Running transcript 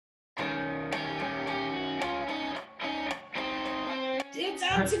way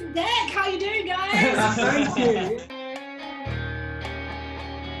down to deck. How you doing, guys? Thank you.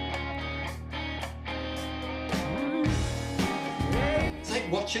 It's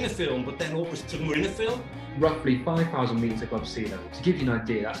like watching a film, but then all of a sudden we're in a film. Roughly 5,000 metres above sea level. To give you an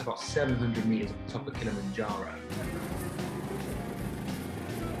idea, that's about 700 metres on top of Kilimanjaro.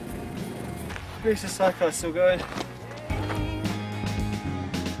 Race Osaka still going.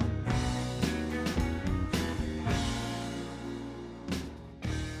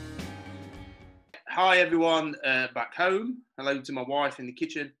 Hi everyone, back home. Hello to my wife in the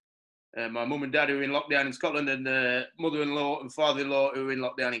kitchen, my mum and dad who are in lockdown in Scotland, and mother-in-law and father-in-law who are in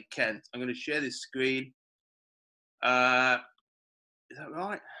lockdown in Kent. I'm going to share this screen. Is that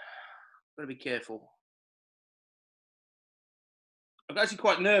right? Got to be careful. I'm actually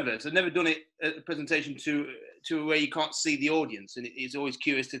quite nervous. I've never done it at a presentation to where you can't see the audience, and it's always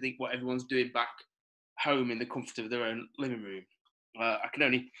curious to think what everyone's doing back home in the comfort of their own living room. I can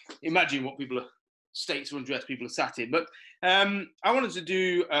only imagine what states of undress people are sat in. But I wanted to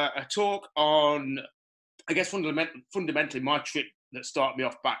do a talk on, I guess, fundamentally my trip that started me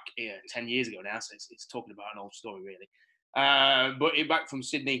off back 10 years ago now, so it's talking about an old story really. But back from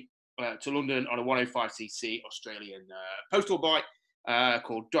Sydney to London on a 105cc Australian postal bike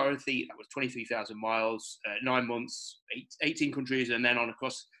called Dorothy. That was 23,000 miles, 9 months, 18 countries, and then on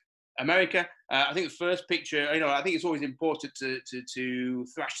across America. I think the first picture, I think it's always important to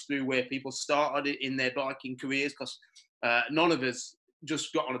thrash through where people started in their biking careers, because none of us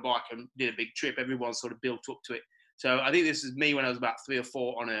just got on a bike and did a big trip. Everyone sort of built up to it. So I think this is me when I was about 3 or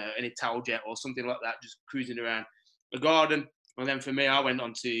 4 on an Italjet or something like that, just cruising around the garden. And then for me, I went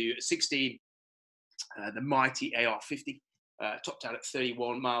on to 16, the mighty AR50, topped out at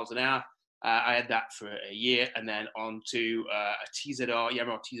 31 miles an hour. I had that for a year, and then on to a TZR,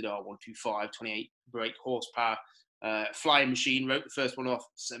 Yamaha TZR 125, 28 brake horsepower, flying machine. Wrote the first one off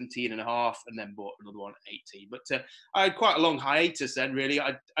 17 and a half, and then bought another one at 18. But I had quite a long hiatus then, really.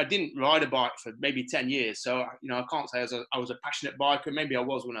 I didn't ride a bike for maybe 10 years, so I can't say I was a passionate biker. Maybe I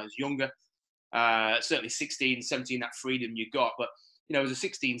was when I was younger. Certainly 16, 17, that freedom you got, but as a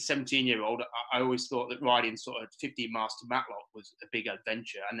 16, 17-year-old, I always thought that riding sort of 15 miles to Matlock was a big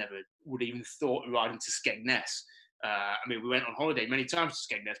adventure. I never would have even thought of riding to Skegness. We went on holiday many times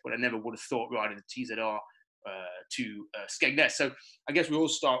to Skegness, but I never would have thought riding the TZR to Skegness. So I guess we all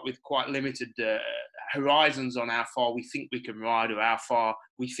start with quite limited horizons on how far we think we can ride, or how far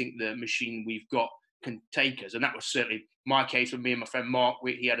we think the machine we've got can take us. And that was certainly my case with me and my friend Mark.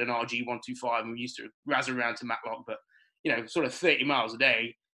 He had an RG 125, and we used to razz around to Matlock, but sort of 30 miles a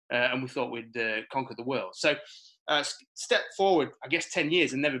day, and we thought we'd conquer the world. So step forward, I guess, 10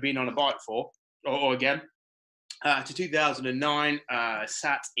 years and never been on a bike before, or again, to 2009,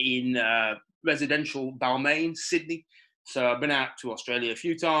 sat in residential Balmain, Sydney. So I've been out to Australia a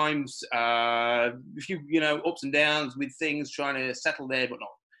few times, a few, ups and downs with things, trying to settle there, but not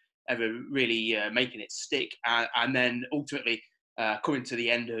ever really making it stick. And then ultimately coming to the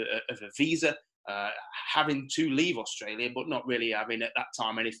end of a visa, having to leave Australia, but not really having at that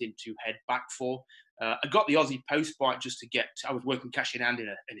time anything to head back for. I got the Aussie Post bike just to get. I was working cash in hand in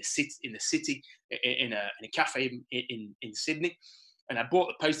the city in a cafe in Sydney, and I bought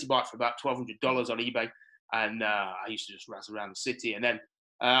the postie bike for about $1,200 on eBay, and I used to just razz around the city. And then,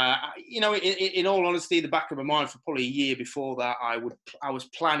 in all honesty, the back of my mind for probably a year before that, I was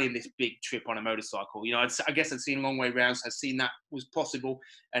planning this big trip on a motorcycle. I guess I'd seen Long Way Rounds, I'd seen that was possible,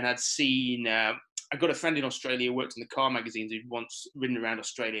 and I'd seen. I got a friend in Australia who worked in the car magazines who'd once ridden around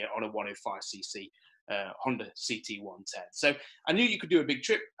Australia on a 105cc Honda CT110. So I knew you could do a big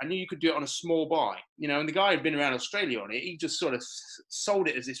trip. I knew you could do it on a small bike. And the guy who'd been around Australia on it, he just sort of sold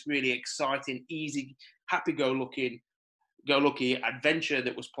it as this really exciting, easy, happy-go-lucky adventure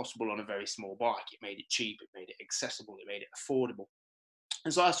that was possible on a very small bike. It made it cheap, it made it accessible, it made it affordable.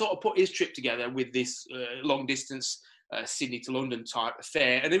 And so I sort of put his trip together with this long distance Sydney to London type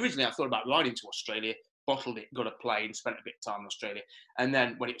affair. And originally I thought about riding to Australia, bottled it, got a plane, spent a bit of time in Australia. And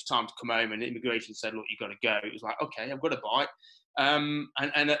then when it was time to come home and immigration said, look, you've got to go, it was like, okay, I've got a bike. And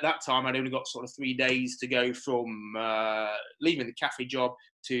at that time, I'd only got sort of 3 days to go from leaving the cafe job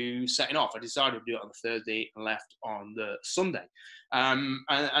to setting off. I decided to do it on the Thursday and left on the Sunday.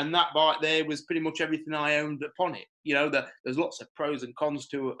 And that bike there was pretty much everything I owned upon it. There's lots of pros and cons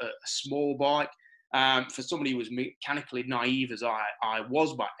to a small bike. For somebody who was mechanically naive as I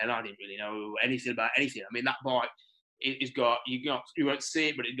was back then, I didn't really know anything about anything. That bike, you won't see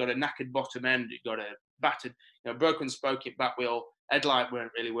it, but it got a knackered bottom end, it got a battered, broken spoke back wheel, headlight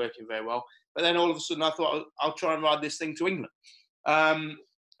weren't really working very well. But then all of a sudden I thought I'll try and ride this thing to England.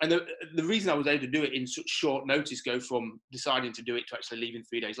 and the reason I was able to do it in such short notice, go from deciding to do it to actually leaving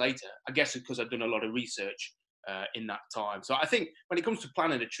 3 days later, I guess because I've done a lot of research in that time. So I think when it comes to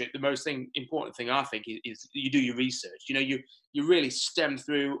planning a trip, the most important thing I think is you do your research. You know, you really stem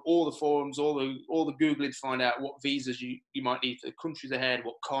through all the forums, all the Googling to find out what visas you might need for the countries ahead,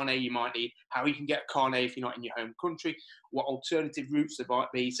 what carnet you might need, how you can get a carnet if you're not in your home country, what alternative routes there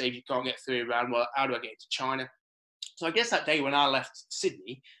might be. Say if you can't get through Iran, well, how do I get into China? So I guess that day when I left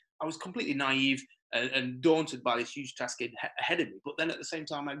Sydney, I was completely naive and daunted by this huge task ahead of me. But then at the same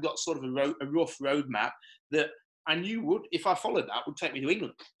time, I got sort of a rough roadmap that I knew would, if I followed that, would take me to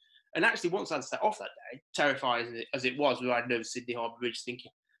England. And actually, once I'd set off that day, terrified as it was, riding over Sydney Harbour Bridge,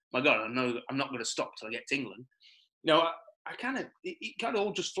 thinking, "My God, I know I'm not going to stop till I get to England." You know, I kind of it kind of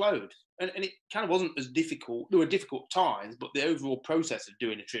all just flowed, and it kind of wasn't as difficult. There were difficult times, but the overall process of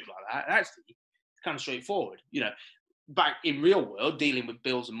doing a trip like that, actually, it's kind of straightforward. You know, back in real world, dealing with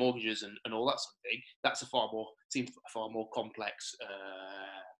bills and mortgages and all that sort of thing, that's seems a far more complex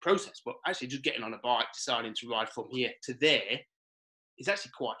process. But actually, just getting on a bike, deciding to ride from here to there, is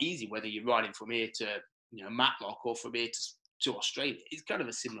actually quite easy. Whether you're riding from here to Matlock or from here to Australia, it's kind of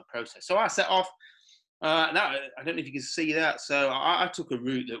a similar process. So I set off. Now I don't know if you can see that. So I took a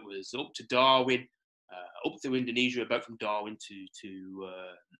route that was up to Darwin, up through Indonesia, boat from Darwin to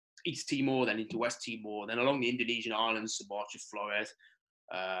East Timor, then into West Timor, then along the Indonesian islands, Sumatra, Flores.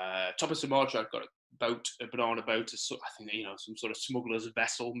 Top of Sumatra, I've got a banana boat, I think, some sort of smuggler's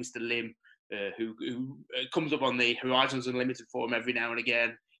vessel, Mr. Lim, who comes up on the Horizons Unlimited forum every now and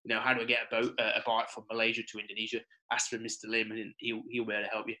again. How do I get a bike from Malaysia to Indonesia? Ask for Mr. Lim and he'll be able to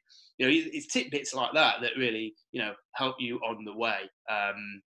help you. It's tidbits like that really, help you on the way.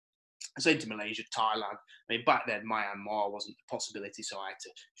 I say to Malaysia, Thailand. I mean, back then, Myanmar wasn't a possibility, so I had to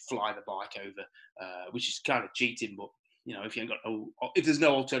fly the bike over, which is kind of cheating, but if there's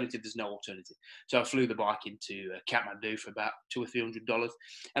no alternative, there's no alternative. So I flew the bike into Kathmandu for about $200 or $300,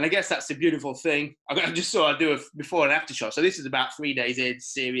 and I guess that's the beautiful thing. I just thought I'd do a before and after shot. So this is about 3 days in,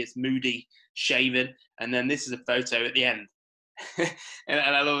 serious, moody, shaven, and then this is a photo at the end. and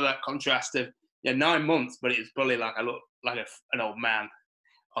I love that contrast of 9 months, but it's probably like I look like an old man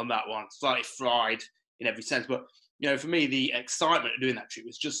on that one, slightly fried in every sense. But for me, the excitement of doing that trip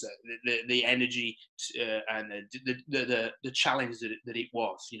was just the energy and the challenge that it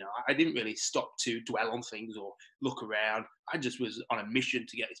was. I didn't really stop to dwell on things or look around. I just was on a mission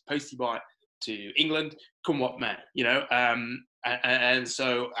to get this postie bike to England, come what may. And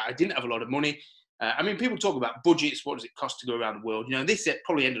so I didn't have a lot of money. I mean, people talk about budgets. What does it cost to go around the world? This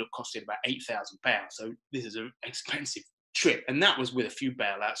probably ended up costing about £8,000. So this is an expensive trip, and that was with a few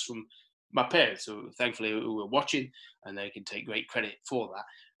bailouts from my parents, who thankfully who were watching, and they can take great credit for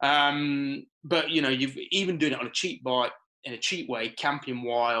that. But you've even doing it on a cheap bike in a cheap way, camping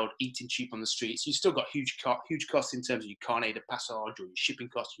wild, eating cheap on the streets. You still got huge costs in terms of your carnet de passage or your shipping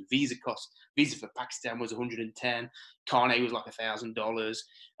costs, your visa costs. Visa for Pakistan was $110, carnet was like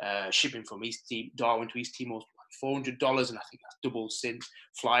 $1,000. Shipping from Darwin to East Timor was like $400, and I think that's doubled since.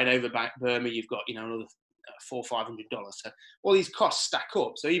 Flying over back Burma, you've got another $400 or $500. So all these costs stack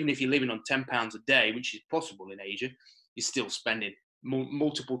up. So even if you're living on £10 a day, which is possible in Asia, you're still spending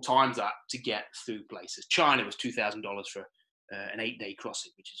multiple times that to get through places. China was $2,000 for an 8-day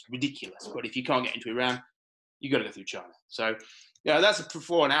crossing, which is ridiculous. But if you can't get into Iran, you got to go through China. So that's a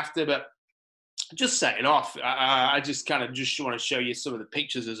before and after. But just setting off, I just kind of just want to show you some of the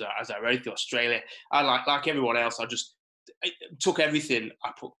pictures as I rode through Australia. I like everyone else. I took everything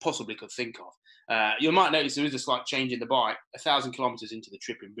I possibly could think of. You might notice there is a slight change in the bike. 1,000 kilometres into the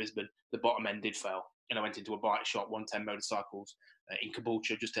trip in Brisbane, the bottom end did fail. And I went into a bike shop, 110 Motorcycles, in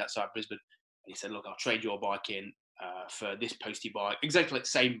Caboolture, just outside Brisbane. And he said, "Look, I'll trade your bike in for this postie bike, exactly the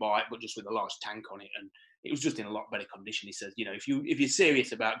same bike, but just with a large tank on it." And it was just in a lot better condition. He says, if you're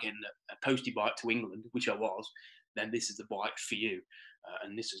serious about getting a postie bike to England, which I was, then this is the bike for you.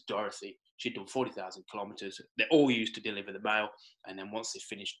 And this is Dorothy. She'd done 40,000 kilometres. They're all used to deliver the mail. And then once they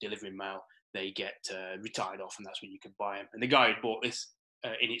finish delivering mail, they get retired off, and that's when you can buy them. And the guy who bought this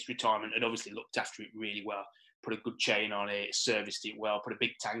in its retirement had obviously looked after it really well, put a good chain on it, serviced it well, put a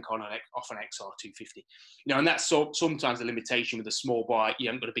big tank on it, off an XR250. And that's sometimes the limitation with a small bike. You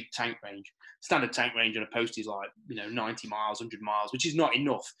haven't got a big tank range. Standard tank range on a postie is like 90 miles, 100 miles, which is not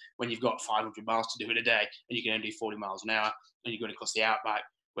enough when you've got 500 miles to do in a day, and you can only do 40 miles an hour, and you're going across the outback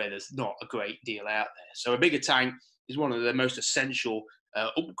where there's not a great deal out there. So a bigger tank is one of the most essential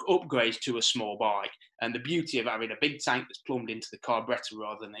upgrades to a small bike. And the beauty of having a big tank that's plumbed into the carburetor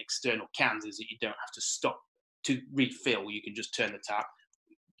rather than external cans is that you don't have to stop to refill. You can just turn the tap,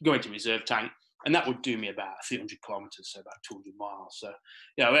 go into reserve tank, and that would do me about 300 kilometres, so about 200 miles. So,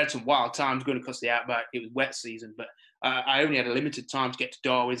 we had some wild times going across the outback. It was wet season, but I only had a limited time to get to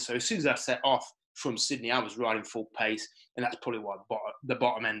Darwin. So as soon as I set off from Sydney, I was riding full pace, and that's probably why the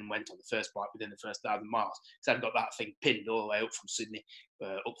bottom end went on the first bike within the first 1,000 miles. So I've got that thing pinned all the way up from Sydney,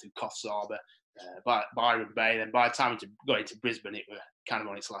 up through Coffs Harbour, Byron Bay. Then by the time I got into Brisbane, it was kind of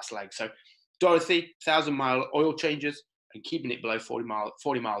on its last leg. So Dorothy, 1,000-mile oil changes and keeping it below 40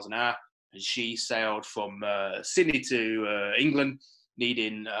 miles an hour. And she sailed from Sydney to England,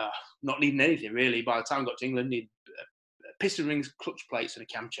 not needing anything really. By the time I got to England, needed piston rings, clutch plates, and a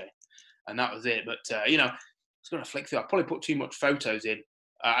cam chain, and that was it. But I was going to flick through. I probably put too much photos in.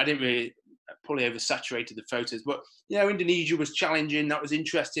 I didn't really probably oversaturated the photos. But Indonesia was challenging. That was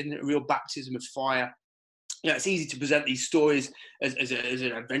interesting. A real baptism of fire. It's easy to present these stories as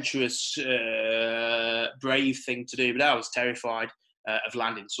an adventurous, brave thing to do, but I was terrified of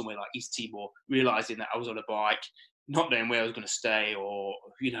landing somewhere like East Timor, realising that I was on a bike, not knowing where I was going to stay or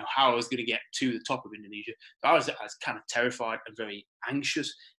how I was going to get to the top of Indonesia. So I was kind of terrified and very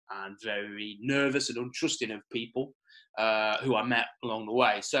anxious and very nervous and untrusting of people who I met along the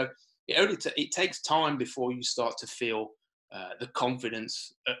way. So it takes time before you start to feel the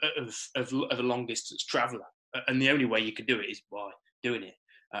confidence of a long distance traveller, and the only way you can do it is by doing it.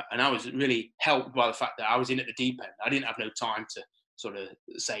 And I was really helped by the fact that I was in at the deep end. I didn't have no time to sort of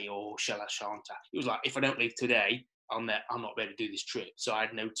say, oh, shall I, shan't I? It was like, if I don't leave today, I'm not ready to do this trip. So I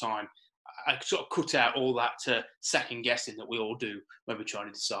had no time. I sort of cut out all that second guessing that we all do when we're trying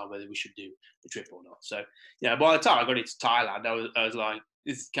to decide whether we should do the trip or not. So, by the time I got into Thailand, I was like,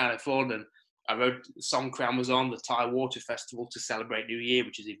 this is kind of fun. And I rode Songkran was on, the Thai Water Festival to celebrate New Year,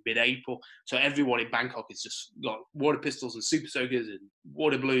 which is in mid-April. So everyone in Bangkok has just got water pistols and super soakers and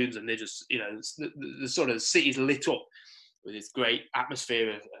water balloons, and they're just, the sort of city's lit up with this great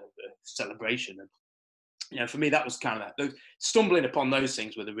atmosphere of celebration. And, for me, that was kind of that. Stumbling upon those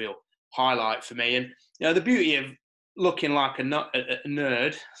things were the real highlight for me. And, the beauty of looking like a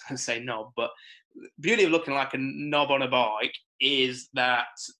nerd, I say knob, but the beauty of looking like a knob on a bike is that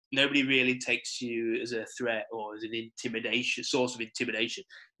nobody really takes you as a threat or as an source of intimidation.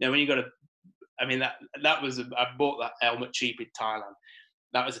 When you got that was, I bought that helmet cheap in Thailand.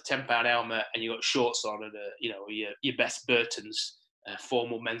 That was a £10 helmet, and you got shorts on and your best Burton's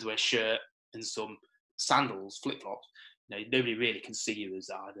formal menswear shirt and some sandals, flip-flops. Nobody really can see you as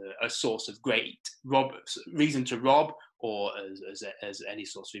either a source of great reason to rob or as any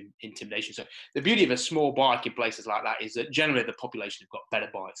source of intimidation. So the beauty of a small bike in places like that is that generally the population have got better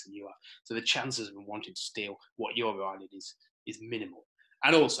bikes than you are. So the chances of them wanting to steal what you're riding is minimal.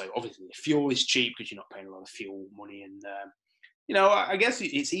 And also, obviously, the fuel is cheap because you're not paying a lot of fuel money. And, I guess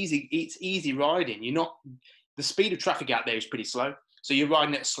it's easy riding. The speed of traffic out there is pretty slow. So you're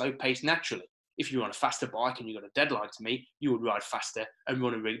riding at a slow pace naturally. If you're on a faster bike and you've got a deadline to meet, you would ride faster and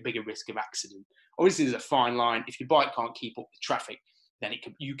run a bigger risk of accident. Obviously, there's a fine line. If your bike can't keep up with traffic, then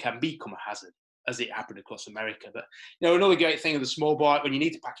you can become a hazard, as it happened across America. But, another great thing of the small bike, when you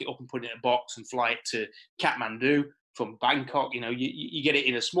need to pack it up and put it in a box and fly it to Kathmandu from Bangkok, you get it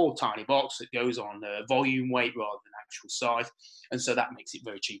in a small, tiny box that goes on volume weight rather than actual size. And so that makes it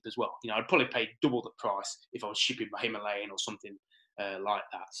very cheap as well. I'd probably pay double the price if I was shipping my Himalayan or something like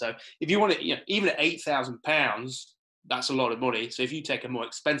that. So if you want to, even at £8,000, that's a lot of money. So if you take a more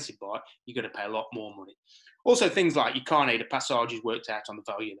expensive bike, you're going to pay a lot more money. Also, things like your carnet de passage is worked out on the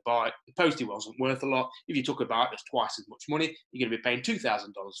value of the bike. The postie wasn't worth a lot. If you took a bike that's twice as much money, you're going to be paying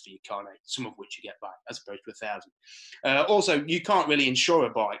 $2,000 for your carnet, some of which you get back, as opposed to $1,000. Also, you can't really insure a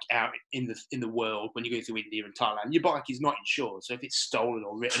bike out in the world when you go through India and Thailand. Your bike is not insured, so if it's stolen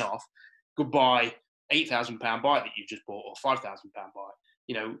or written off, goodbye £8,000 bike that you've just bought or £5,000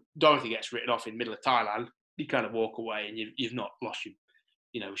 bike. Dorothy gets written off in the middle of Thailand. You kind of walk away and you've not lost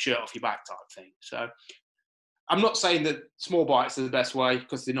your shirt off your back type thing. So I'm not saying that small bikes are the best way,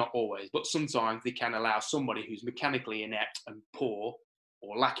 because they're not always, but sometimes they can allow somebody who's mechanically inept and poor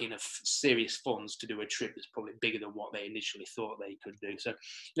or lacking of serious funds to do a trip that's probably bigger than what they initially thought they could do. So,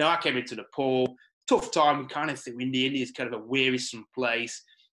 I came into Nepal, tough time, kind of through India. India is kind of a wearisome place.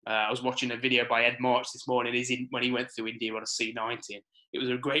 I was watching a video by Ed March this morning. When he went through India on a C90. It was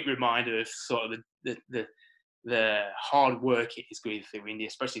a great reminder of sort of the hard work it is going through India,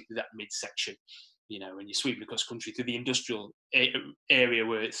 especially through that midsection. When you're sweeping across country through the industrial area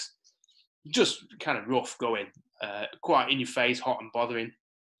where it's just kind of rough going, quite in your face, hot and bothering.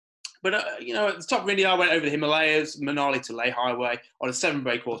 But, you know, at the top of India, I went over the Himalayas, Manali to Leh Highway on a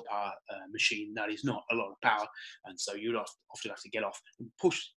 7-brake horsepower machine. That is not a lot of power. And so you'd often have to get off and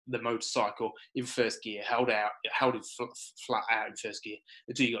push the motorcycle in first gear, held it flat out in first gear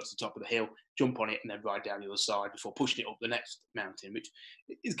until you got to the top of the hill, jump on it, and then ride down the other side before pushing it up the next mountain, which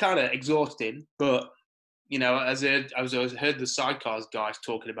is kind of exhausting. But, you know, as I heard the sidecars guys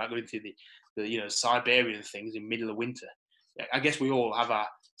talking about going through the you know, Siberian things in middle of winter. I guess we all have our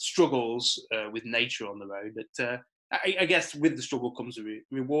struggles with nature on the road, but I guess with the struggle comes a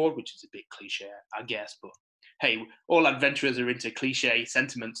reward, which is a bit cliche, I guess. But hey, all adventurers are into cliche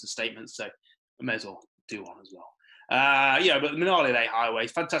sentiments and statements, so I may as well do one as well. Yeah, but the Manali Leh Highway,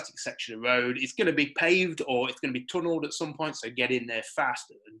 fantastic section of road. It's going to be paved or it's going to be tunnelled at some point, so get in there fast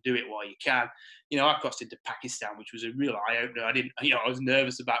and do it while you can. You know, I crossed into Pakistan, which was a real eye-opener. I was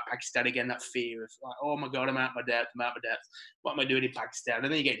nervous about Pakistan again, that fear of like, oh my God, I'm out my depth. What am I doing in Pakistan?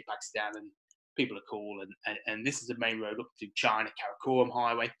 And then you get to Pakistan and people are cool. And this is the main road up to China, Karakoram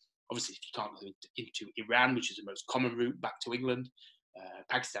Highway. Obviously, you can't go into Iran, which is the most common route back to England.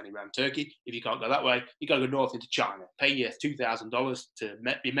 Pakistan, Iran, Turkey. If you can't go that way, you got to go north into China. Pay you $2,000 to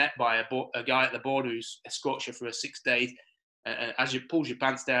be met by a guy at the border who escorts you for 6 days, and as you pulls your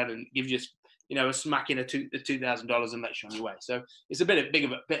pants down and gives you, you know, a smack in the $2,000 and lets you on your way. So it's a bit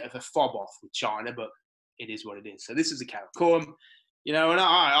of a fob off with China, but it is what it is. So this is the Karakoram, you know, and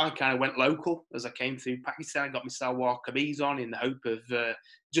I kind of went local as I came through Pakistan. Got my salwar kameez on in the hope of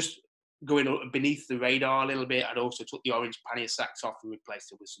just going beneath the radar a little bit. I'd also took the orange pannier sacks off and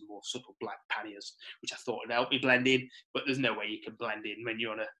replaced it with some more subtle black panniers, which I thought would help me blend in. But there's no way you can blend in when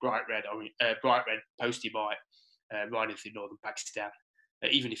you're on a bright red postie bike riding through northern Pakistan,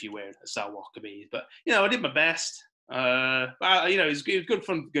 even if you're wearing a salwar kameez. But you know, I did my best. You know, it was good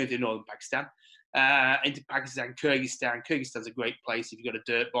fun going through northern Pakistan. Into Pakistan, Kyrgyzstan. Kyrgyzstan's a great place if you've got a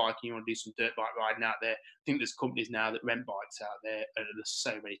dirt bike and you want to do some dirt bike riding out there. I think there's companies now that rent bikes out there, and there's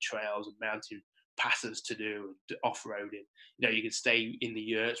so many trails and mountain passes to do and off-roading. You know, you can stay in the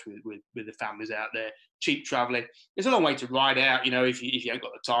yurts with the families out there. Cheap travelling. It's a long way to ride out, you know, if you ain't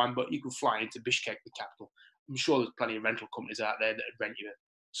got the time, but you can fly into Bishkek, the capital. I'm sure there's plenty of rental companies out there that would rent you a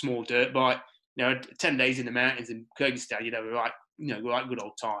small dirt bike. You know, 10 days in the mountains in Kyrgyzstan, you'd have a right good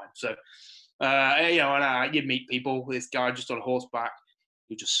old time. So, you know, and you'd meet people. This guy just on horseback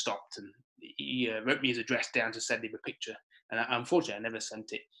who just stopped and he wrote me his address down to send him a picture. And unfortunately, I never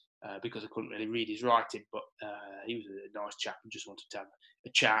sent it because I couldn't really read his writing. But he was a nice chap and just wanted to have a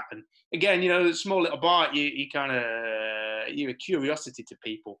chat. And again, you know, the small little bite, you're a curiosity to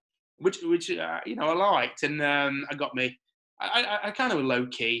people, which you know, I liked. And I got me. I kind of low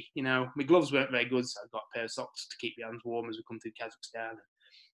key, you know. My gloves weren't very good, so I got a pair of socks to keep my hands warm as we come through Kazakhstan.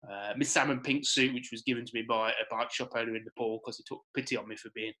 My salmon pink suit, which was given to me by a bike shop owner in Nepal because he took pity on me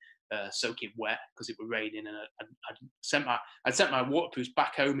for being soaking wet because it was raining, and I'd sent my waterproofs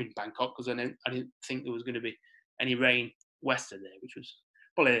back home in Bangkok because I didn't think there was going to be any rain west of there, which was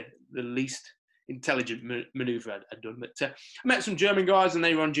probably the least intelligent manoeuvre I'd done. But I met some German guys and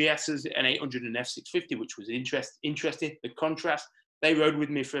they were on GSs, an 800 and F650, which was interesting. The contrast, they rode with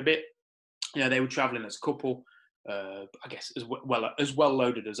me for a bit. You know, they were traveling as a couple. I guess as well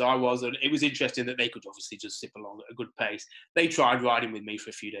loaded as I was, and it was interesting that they could obviously just zip along at a good pace. They tried riding with me for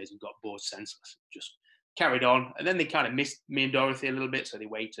a few days and got bored senseless, just carried on, and then they kind of missed me and Dorothy a little bit, so they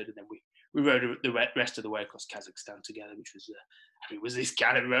waited, and then we rode the rest of the way across Kazakhstan together, which was it was this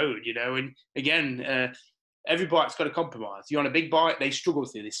kind of road, you know. And again, every bike's got a compromise. You're on a big bike, they struggle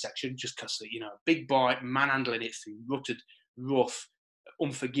through this section just because, you know, big bike manhandling it through rutted, rough,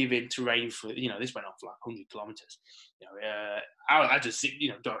 unforgiving terrain for, you know, this went on for like 100 kilometers. You know, I just, you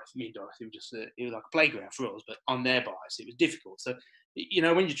know, me and Dorothy were just, it was like a playground for us, but on their bikes, it was difficult. So, you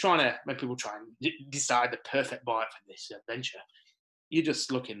know, when people try and decide the perfect bike for this adventure, you're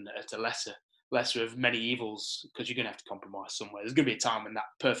just looking at a lesser of many evils because you're going to have to compromise somewhere. There's going to be a time when that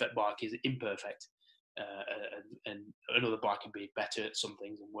perfect bike is imperfect, and another bike can be better at some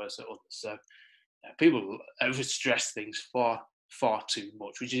things and worse at others. So people overstress things far too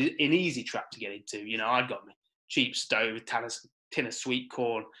much, which is an easy trap to get into. You know, I got my cheap stove, tin of sweet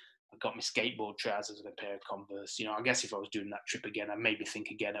corn. I got my skateboard trousers and a pair of Converse. You know, I guess if I was doing that trip again, I'd maybe think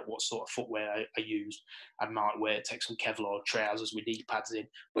again at what sort of footwear I used. I might take some Kevlar trousers with knee pads in.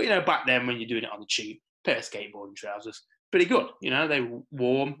 But, you know, back then when you're doing it on the cheap, pair of skateboarding trousers, pretty good. You know, they were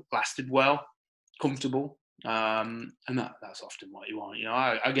warm, lasted well, comfortable. And that's often what you want. You know,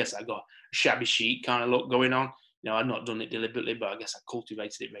 I guess I got a shabby chic kind of look going on. You know, I'd not done it deliberately, but I guess I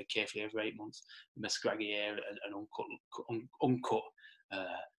cultivated it very carefully over 8 months. My scraggy hair and uncut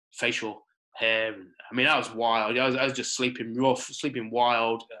facial hair. And, I mean, I was wild. I was just sleeping rough, sleeping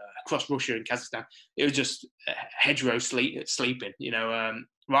wild, across Russia and Kazakhstan. It was just hedgerow sleeping,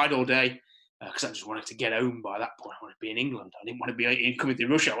 ride all day. Because I just wanted to get home by that point. I wanted to be in England. I didn't want to be coming through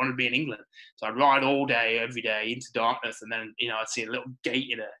Russia. I wanted to be in England. So I'd ride all day, every day into darkness. And then, I'd see a little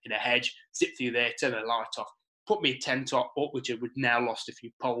gate in a hedge, zip through there, turn the light off, put me a tent up, which I would now lost a few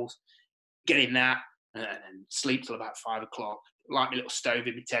poles, get in that, and then sleep till about 5 o'clock. Light my little stove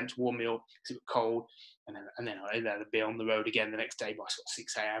in my tent to warm me up because it was cold. And then I'd be on the road again the next day by sort of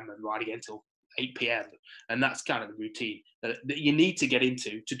 6 a.m. and ride again till 8 p.m. And that's kind of the routine that you need to get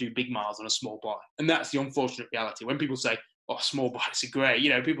into to do big miles on a small bike. And that's the unfortunate reality. When people say, oh, small bikes are great,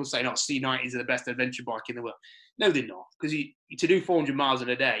 people say, no, C90s are the best adventure bike in the world. No, they're not. Because to do 400 miles in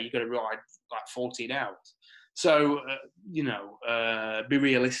a day, you've got to ride like 14 hours. So, be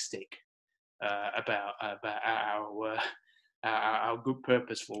realistic about how good,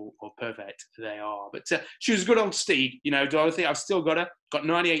 purposeful or perfect they are. But she was a good old steed, Dorothy. I've still got her. Got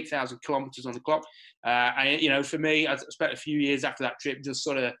 98,000 kilometres on the clock. For me, I spent a few years after that trip just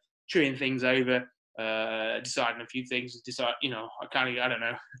sort of chewing things over, deciding a few things. I don't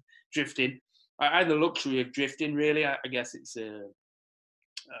know, drifting. I had the luxury of drifting, really. I guess it's, I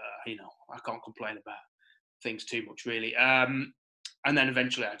can't complain about things too much, really. And then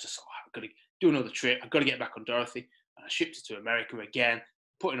eventually I just thought, I've got to do another trip. I've got to get back on Dorothy. And I shipped it to America again,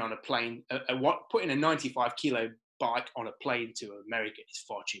 putting on a plane, putting a 95 kilo bike on a plane to America is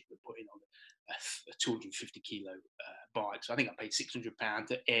far cheaper than putting on a 250 kilo bike. So I think I paid £600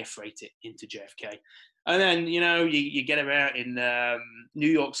 to air freight it into JFK. And then, you get about in New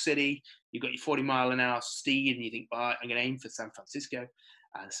York City, you've got your 40-mile-an-hour steed, and you think, right, I'm going to aim for San Francisco.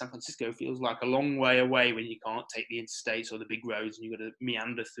 And San Francisco feels like a long way away when you can't take the interstates or the big roads, and you've got to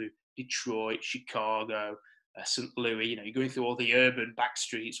meander through Detroit, Chicago, St. Louis. You're going through all the urban back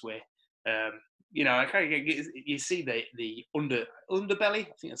streets where, you see the underbelly.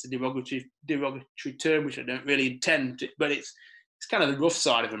 I think that's a derogatory term, which I don't really intend to, but it's kind of the rough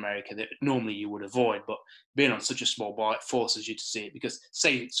side of America that normally you would avoid. But being on such a small bike forces you to see it, because,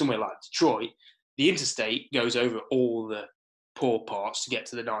 say, somewhere like Detroit, the interstate goes over all the poor parts to get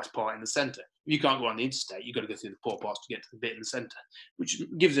to the nice part in the centre. You can't go on the interstate. You've got to go through the poor parts to get to the bit in the centre, which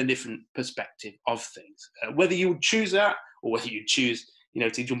gives a different perspective of things. Whether you would choose that or whether you choose,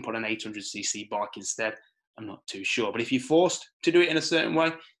 to jump on an 800cc bike instead, I'm not too sure. But if you're forced to do it in a certain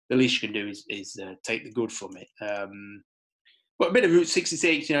way, the least you can do is take the good from it. But a bit of Route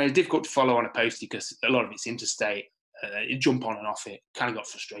 66, is difficult to follow on a postie because a lot of it's interstate. You jump on and off it, kind of got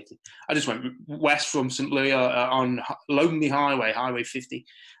frustrated. I just went west from St. Louis on Lonely Highway, Highway 50.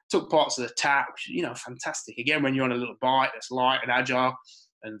 Took parts of the TAP, which, fantastic. Again, when you're on a little bike that's light and agile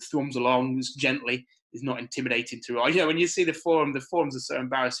and thrums along gently, is not intimidating to ride. When you see the forums are so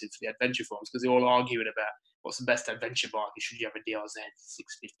embarrassing for the adventure forums because they're all arguing about what's the best adventure bike. Should you have a DRZ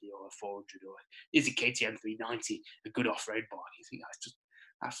 650 or a 400, or is a KTM 390 a good off-road bike? You think that's just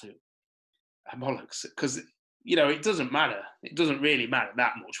absolute bollocks, because it doesn't matter. It doesn't really matter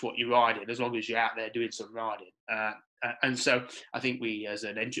that much what you're riding, as long as you're out there doing some riding. And so I think we, as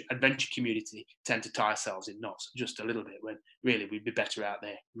an adventure community, tend to tie ourselves in knots just a little bit, when really we'd be better out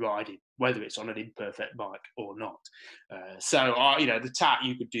there riding, whether it's on an imperfect bike or not. The TAT,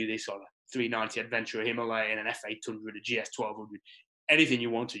 you could do this on a 390 Adventure, a Himalayan, an F800, a GS 1200, anything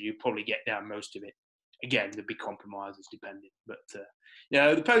you wanted, you'd probably get down most of it. Again, there'd be compromises depending. But,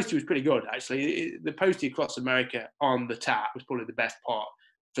 the postie was pretty good, actually. The postie across America on the TAT was probably the best part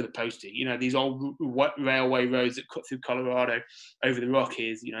for the postie. These old railway roads that cut through Colorado over the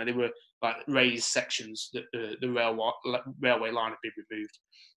Rockies, they were like raised sections that the railway line had been removed.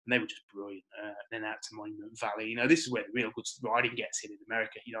 And they were just brilliant. Then out to Monument Valley. This is where the real good riding gets in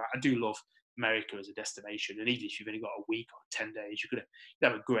America. I do love America as a destination, and even if you've only got a week or 10 days, you could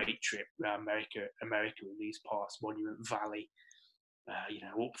have a great trip around America in these parts, Monument Valley,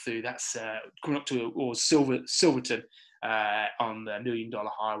 up through, that's coming up to Silverton on the $1 Million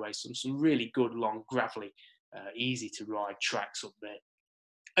Highway, some really good, long, gravelly, easy to ride tracks up there.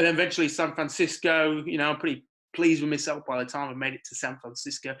 And then eventually San Francisco, I'm pretty pleased with myself by the time I made it to San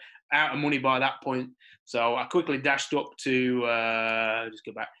Francisco, out of money by that point. So I quickly dashed up to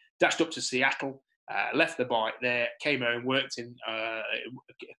Seattle, left the bike there, came home, worked in a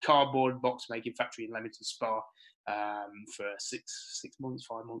cardboard box making factory in Leamington Spa for 6 months,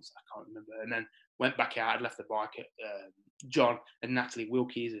 5 months, I can't remember. And then went back out. I'd left the bike at John and Natalie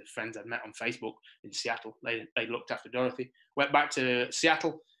Wilkie's, friends I'd met on Facebook in Seattle. They looked after Dorothy. Went back to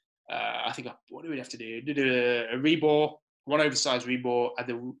Seattle. What do we have to do? Did a rebore, one oversized rebore, had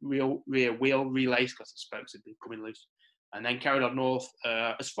the rear wheel relaced because the spokes had been coming loose. And then carried on north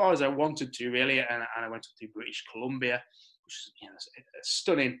as far as I wanted to, really. And I went up to British Columbia, which is a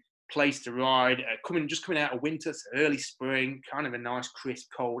stunning place to ride. Just coming out of winter, so early spring, kind of a nice, crisp,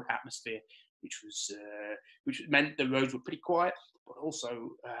 cold atmosphere, which meant the roads were pretty quiet. But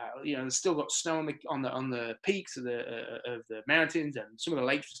also, there's still got snow on the peaks of the mountains, and some of the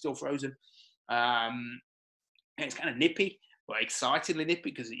lakes are still frozen. And it's kind of nippy, but excitedly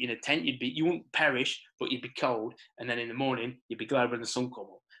nippy, because in a tent you wouldn't perish, but you'd be cold, and then in the morning you'd be glad when the sun come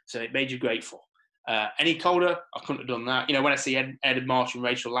up. So it made you grateful. Any colder, I couldn't have done that. When I see Ed Marsh and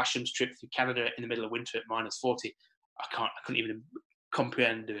Rachel Lasham's trip through Canada in the middle of winter at -40, I couldn't even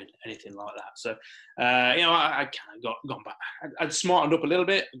comprehend doing anything like that. So, I kind of gone back. I'd smartened up a little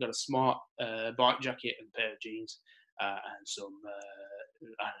bit. I got a smart bike jacket and pair of jeans and some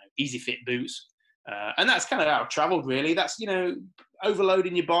easy fit boots. And that's kind of how I've travelled, really. That's,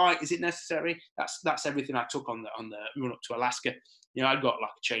 overloading your bike. Is it necessary? That's everything I took on the run up to Alaska. I'd got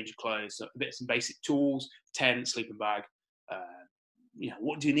like a change of clothes, some basic tools, tent, sleeping bag.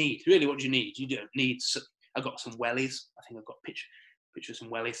 What do you need? Really, what do you need? You don't need. I got some wellies. I think I've got a picture of some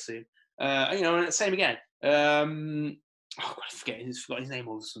wellies soon. And the same again. God, I forgot his name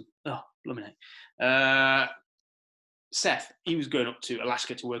all of a sudden. Oh, blimey. Seth, he was going up to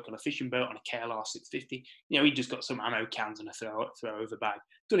Alaska to work on a fishing boat on a KLR 650. He just got some ammo cans and a throw over bag.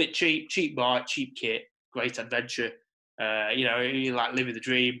 Done it cheap bike, cheap kit, great adventure. He like living the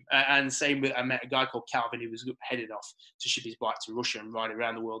dream. And same with, I met a guy called Calvin who was headed off to ship his bike to Russia and ride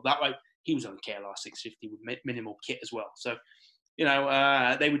around the world that way. He was on a KLR 650 with minimal kit as well. So,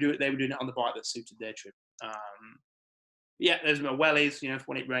 they were doing it on the bike that suited their trip. There's my wellies. If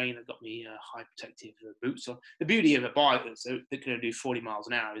when it rained, I got me high protective boots on. The beauty of a bike that can do 40 miles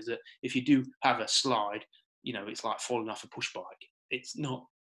an hour is that if you do have a slide, it's like falling off a push bike. It's not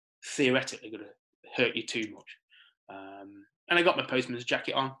theoretically going to hurt you too much. And I got my postman's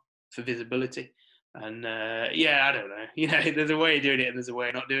jacket on for visibility. And I don't know. There's a way of doing it and there's a way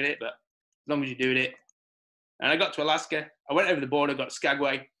of not doing it. But as long as you're doing it. And I got to Alaska. I went over the border, got to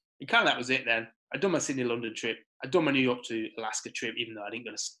Skagway. And kind of that was it then. I'd done my Sydney-London trip. I'd done my New York to Alaska trip, even though I didn't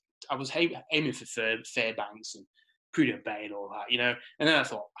go to. I was aiming for Fairbanks and Prudhoe Bay and all that, And then I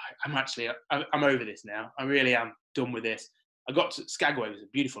thought, I'm over this now. I really am done with this. I got to Skagway. It was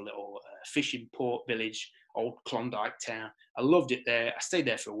a beautiful little fishing port village, old Klondike town. I loved it there. I stayed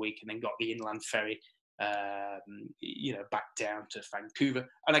there for a week and then got the inland ferry, back down to Vancouver.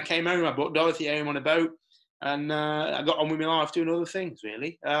 And I came home. I brought Dorothy home on a boat, and I got on with my life doing other things,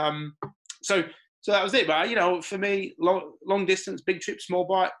 really. So that was it. But, for me, long distance, big trip, small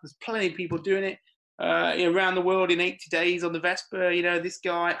bike, there's plenty of people doing it around the world in 80 days on the Vespa. This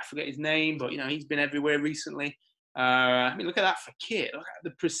guy, I forget his name, but, he's been everywhere recently. Look at that for kit. Look at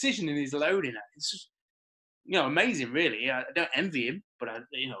the precision in his loading. It's just, amazing, really. I don't envy him, but I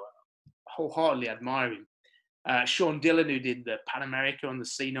wholeheartedly admire him. Sean Dillon, who did the Pan America on the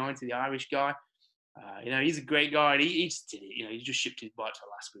C90, the Irish guy. He's a great guy. And he just did it. He just shipped his bike to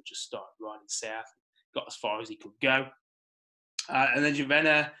Alaska, just started riding south, got as far as he could go. And then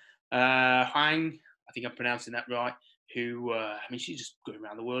Giovanna Huang, I think I'm pronouncing that right, who, she's just going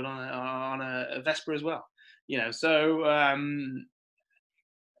around the world on a Vespa as well. So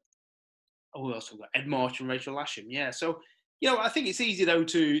who else have we got? Ed Marsh and Rachel Lasham. Yeah. So, I think it's easy though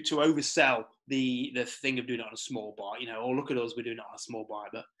to oversell the thing of doing it on a small bike, or look at us, we're doing it on a small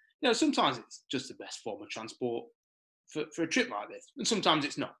bike. But, sometimes it's just the best form of transport for a trip like this. And sometimes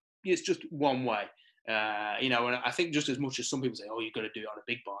it's not. It's just one way. And I think just as much as some people say, oh, you've got to do it on a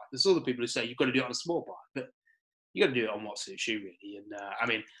big bike, there's other people who say you've got to do it on a small bike. But you got to do it on what suits you, really.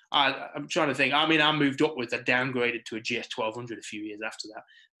 And I'm trying to think. I moved upwards. I downgraded to a GS 1200 a few years after that,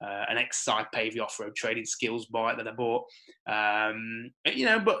 an ex-Saipavy off-road trading skills bike that I bought.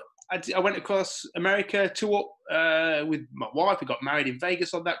 But I went across America, toured with my wife. We got married in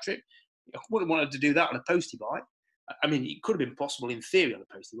Vegas on that trip. I wouldn't have wanted to do that on a postie bike. It could have been possible in theory on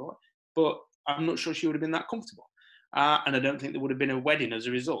a postie bike, but I'm not sure she would have been that comfortable. And I don't think there would have been a wedding as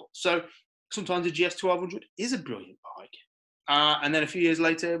a result. So sometimes a GS 1200 is a brilliant bike. And then a few years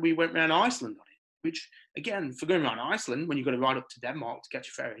later, we went around Iceland on it, which, again, for going around Iceland, when you've got to ride up to Denmark to catch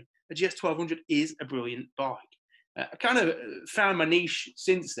a ferry, a GS 1200 is a brilliant bike. I kind of found my niche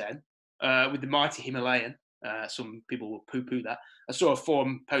since then with the mighty Himalayan. Some people will poo-poo that. I saw a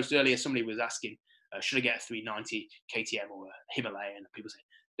forum post earlier. Somebody was asking, should I get a 390 KTM or a Himalayan? And people say,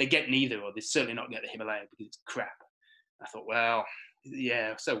 they get neither, or they certainly not get the Himalayan because it's crap. I thought, well,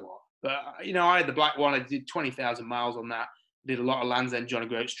 yeah, so what? But, I had the black one. I did 20,000 miles on that. Did a lot of Land's End, John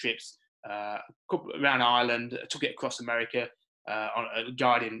O'Groats trips, around Ireland. I took it across America,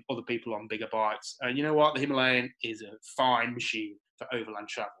 guiding other people on bigger bikes. And you know what? The Himalayan is a fine machine for overland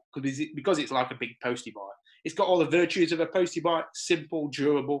travel because it's like a big postie bike. It's got all the virtues of a postie bike: simple,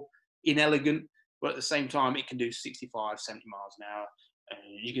 durable, inelegant, but at the same time, it can do 65, 70 miles an hour.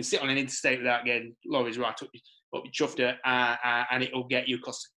 You can sit on an interstate without getting lorries right up your chufter, and it'll get you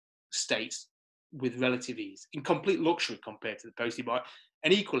across states with relative ease, in complete luxury compared to the postie bike.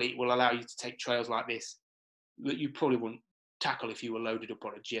 And equally, it will allow you to take trails like this that you probably wouldn't tackle if you were loaded up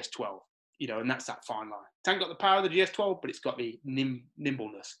on a GS12. And that's that fine line. It hasn't got the power of the GS12, but it's got the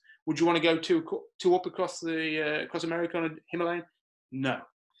nimbleness. Would you want to go two up across America on a Himalayan? No.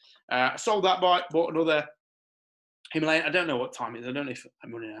 I sold that bike, bought another Himalayan. I don't know what time it is. I don't know if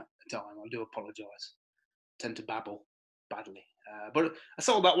I'm running out of time. I do apologise. I tend to babble badly. But I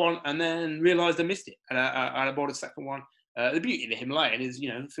sold that one and then realised I missed it. And I bought a second one. The beauty of the Himalayan is,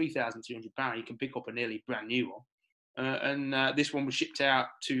 £3,200. You can pick up a nearly brand new one. And this one was shipped out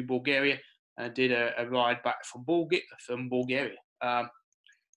to Bulgaria and did a ride back from Bulgaria. I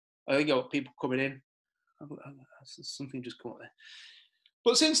think I got people coming in. Something just caught there.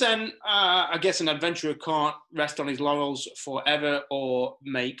 But since then, I guess an adventurer can't rest on his laurels forever or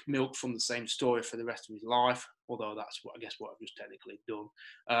make milk from the same story for the rest of his life, although that's what I've just technically done.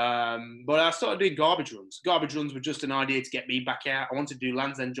 But I started doing garbage runs. Garbage runs were just an idea to get me back out. I wanted to do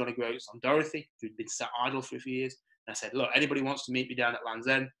Land's End Johnny Groats on Dorothy, who'd been sat idle for a few years. And I said, look, anybody wants to meet me down at Land's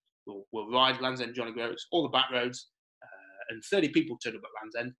End, we'll ride Land's End Johnny Groats, all the back roads. And 30 people turned up at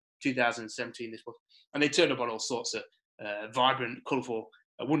Land's End, 2017 this was. And they turned up on all sorts of vibrant, colourful,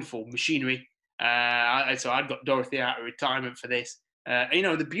 wonderful machinery. So I'd got Dorothy out of retirement for this.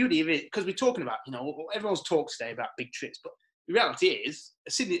 The beauty of it, because we're talking about, everyone's talks today about big trips, but the reality is,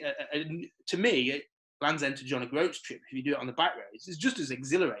 Sydney, to me, Land's End to Johnny Groats trip, if you do it on the back roads, is just as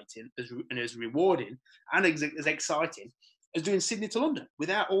exhilarating and as rewarding and as exciting as doing Sydney to London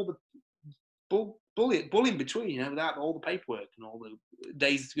without all the bull in between, without all the paperwork and all the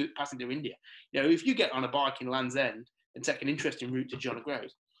days passing through India. If you get on a bike in Land's End and take an interesting route to Johnny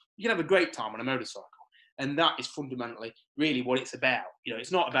Groats, you can have a great time on a motorcycle. And that is fundamentally really what it's about.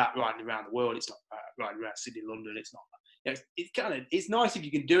 It's not about riding around the world. It's not about riding around Sydney, London. It's not. It's nice if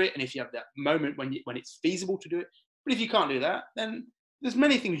you can do it and if you have that moment when it's feasible to do it. But if you can't do that, then there's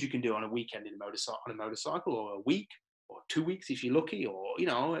many things you can do on a weekend on a motorcycle, or a week, or 2 weeks if you're lucky, or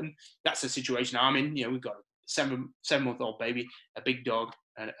and that's the situation I'm in. We've got a 7-month-old baby, a big dog,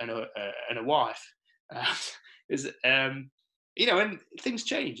 and a wife. And things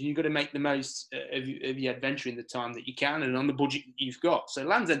change, and you've got to make the most of your adventure in the time that you can and on the budget you've got. So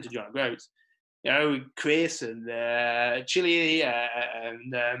Land's End to Johnny Groats, Chris and Chili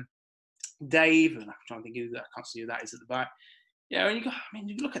and Dave, and I'm trying to think who that. I can't see who that is at the back. And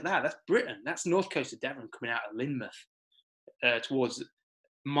you look at that. That's Britain. That's north coast of Devon coming out of Lynmouth towards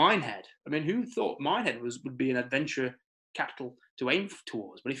Minehead. Who thought Minehead would be an adventure capital to aim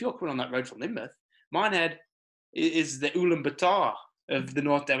towards? But if you're coming on that road from Lynmouth, Minehead is the Ulaanbaatar of the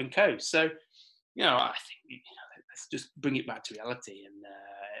North Devon coast. So, I think let's just bring it back to reality and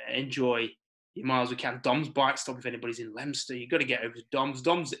enjoy your miles we can. Dom's bike stop if anybody's in Leominster. You've got to get over to Dom's.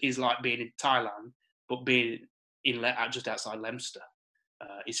 Dom's is like being in Thailand, but being in just outside Leominster.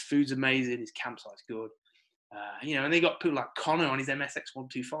 His food's amazing. His campsite's good. And they got people like Connor on his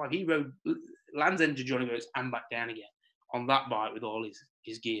MSX125. He rode Land's End to Johnny Groats and back down again on that bike with all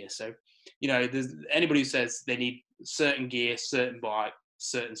his gear. So, there's anybody who says they need certain gear, certain bike,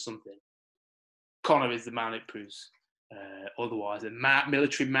 certain something. Connor is the man it proves otherwise. And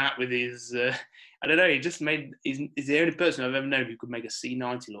military Matt with his, I don't know, he just he's the only person I've ever known who could make a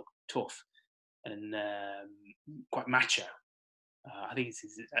C90 look tough and quite macho. I think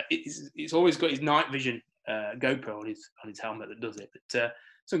it's always got his night vision GoPro on his helmet that does it. But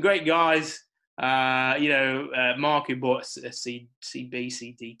some great guys. Mark who bought a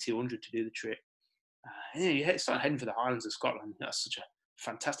CB/CD200 to do the trip. You start heading for the Highlands of Scotland. That's such a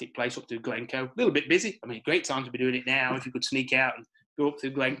fantastic place up through Glencoe. A little bit busy. Great time to be doing it now. If you could sneak out and go up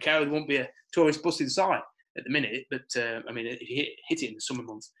through Glencoe, there won't be a tourist bus inside at the minute. But if you hit it in the summer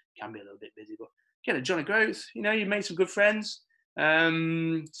months, it can be a little bit busy. But get a Johnny Groats. You made some good friends.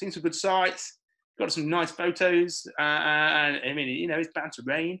 Seen some good sights. Got some nice photos. And it's bound to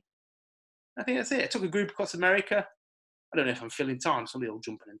rain. I think that's it. I took a group across America. I don't know if I'm filling time. Somebody will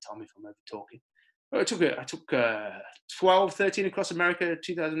jump in and tell me if I'm over talking. But I took 12, 13 across America,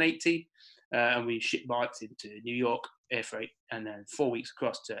 2018, and we shipped bikes into New York, air freight, and then 4 weeks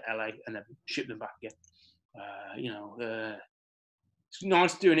across to LA, and then shipped them back again. It's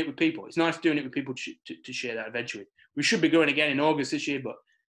nice doing it with people. It's nice doing it with people to share that adventure with. We should be going again in August this year, but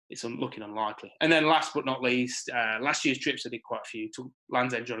it's looking unlikely. And then last but not least, last year's trips I did quite a few. Took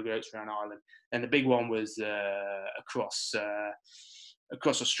Land's End Johnny Groats around Ireland. And the big one was across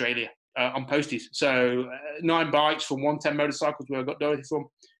Australia on posties. So 9 bikes from 110 motorcycles where I got Dorothy from.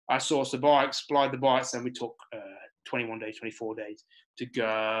 I sourced the bikes, supplied the bikes, and we took 21 days, 24 days to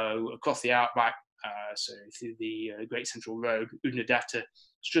go across the outback, so through the Great Central Road, Udnadatta,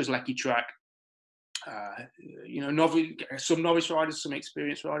 Strzelecki track. Some novice riders, some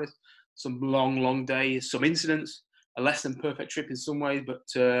experienced riders, some long days, some incidents, a less than perfect trip in some ways, but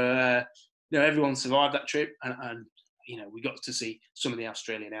everyone survived that trip, and we got to see some of the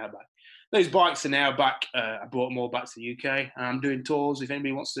Australian outback. Those bikes are now back. I brought them all back to the UK. I'm doing tours. If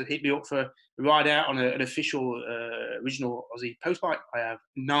anybody wants to hit me up for a ride out on an official original Aussie post bike, I have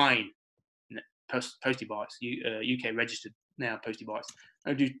 9 postie bikes, UK registered now postie bikes.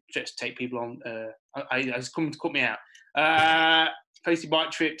 I do just take people on. I just come to cut me out. Postie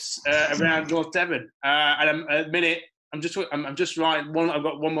bike trips around North Devon. And at the minute, I'm just writing one. I've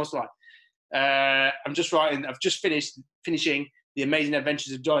got one more slide. I'm just writing. I've just finishing The Amazing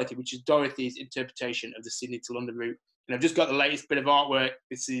Adventures of Dorothy, which is Dorothy's interpretation of the Sydney to London route. And I've just got the latest bit of artwork.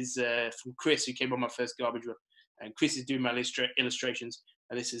 This is from Chris, who came on my first garbage run. And Chris is doing my illustrations.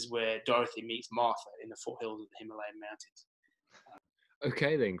 And this is where Dorothy meets Martha in the foothills of the Himalayan mountains.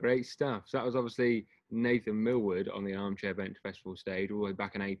 Okay then, great stuff. So that was obviously Nathan Millward on the Armchair Adventure Festival stage all the way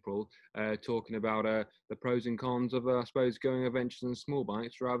back in April, talking about the pros and cons of, I suppose, going adventures on small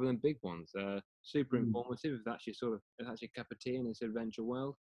bikes rather than big ones. Super informative. It's actually a cup of tea in this adventure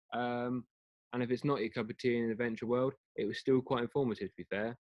world. And if it's not your cup of tea in the adventure world, it was still quite informative, to be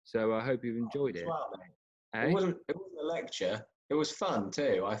fair. So I hope you've enjoyed it. Well, Hey? it wasn't a lecture. It was fun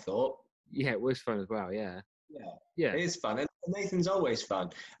too, I thought. Yeah, it was fun as well, yeah. Yeah, it is fun, and Nathan's always fun,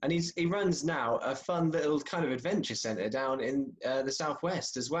 and he runs now a fun little kind of adventure centre down in the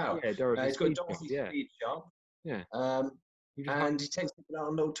southwest as well. Yeah, Dorothy's he's got Speed Dorothy's Shop, yeah. Speed Shop. Yeah. And he takes people out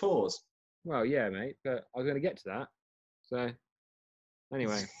on little tours. Well, yeah, mate, but I was going to get to that. So,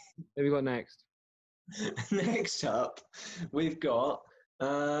 anyway, who we got next? Next up, we've got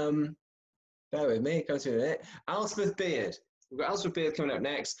bear with me, come to a minute. Alsworth Beard. We've got Alsworth Beard coming up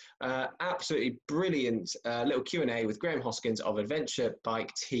next. Absolutely brilliant little Q&A with Graham Hoskins of Adventure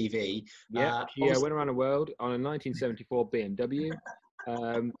Bike TV. Yeah, I went around the world on a 1974 BMW.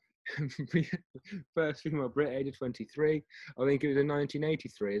 First female Brit, age of 23. I think it was in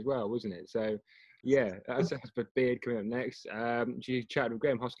 1983 as well, wasn't it? So, yeah, that's Alsworth Beard coming up next. She chatted with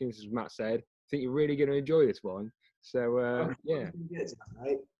Graham Hoskins, as Matt said. I think you're really going to enjoy this one. So, yeah.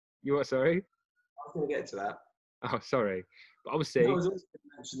 You what, sorry? I was going to get to that. Oh, sorry. But obviously... I was also going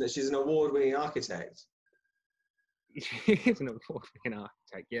to mention that she's an award-winning architect. She is an award-winning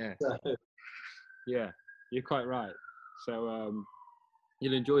architect, yeah. Yeah, you're quite right. So,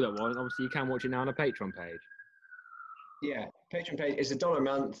 you'll enjoy that one. Obviously, you can watch it now on a Patreon page. Yeah, Patreon page is $1 a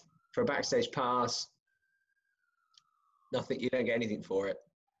month for a backstage pass. Nothing, you don't get anything for it.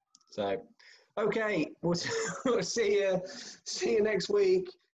 So, okay, we'll see you next week.